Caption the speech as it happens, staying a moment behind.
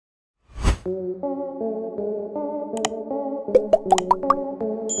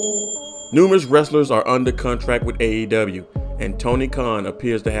Numerous wrestlers are under contract with AEW, and Tony Khan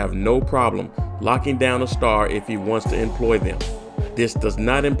appears to have no problem locking down a star if he wants to employ them. This does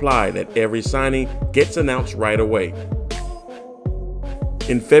not imply that every signing gets announced right away.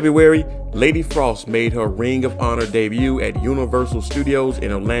 In February, Lady Frost made her Ring of Honor debut at Universal Studios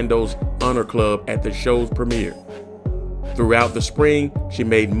in Orlando's Honor Club at the show's premiere. Throughout the spring, she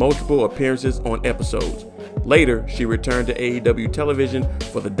made multiple appearances on episodes. Later, she returned to AEW television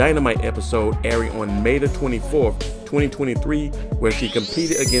for the Dynamite episode airing on May 24th, 2023, where she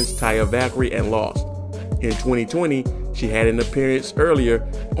competed against Taya Valkyrie and lost. In 2020, she had an appearance earlier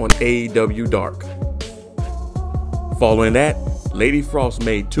on AEW Dark. Following that, Lady Frost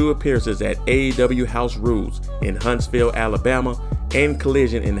made 2 appearances at AEW House Rules in Huntsville, Alabama, and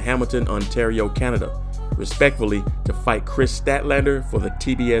Collision in Hamilton, Ontario, Canada, respectively, to fight Chris Statlander for the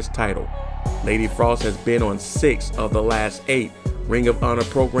TBS title. Lady Frost has been on 6 of the last 8 Ring of Honor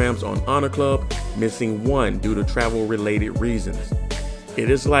programs on Honor Club, missing 1 due to travel-related reasons.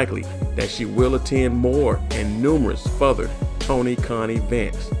 It is likely that she will attend more and numerous further Tony Khan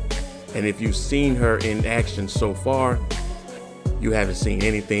events. And if you've seen her in action so far, you haven't seen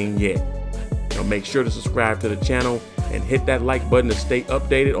anything yet. Now make sure to subscribe to the channel and hit that like button to stay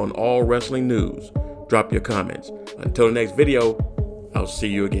updated on all wrestling news. Drop your comments. Until the next video, I'll see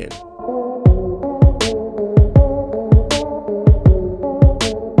you again.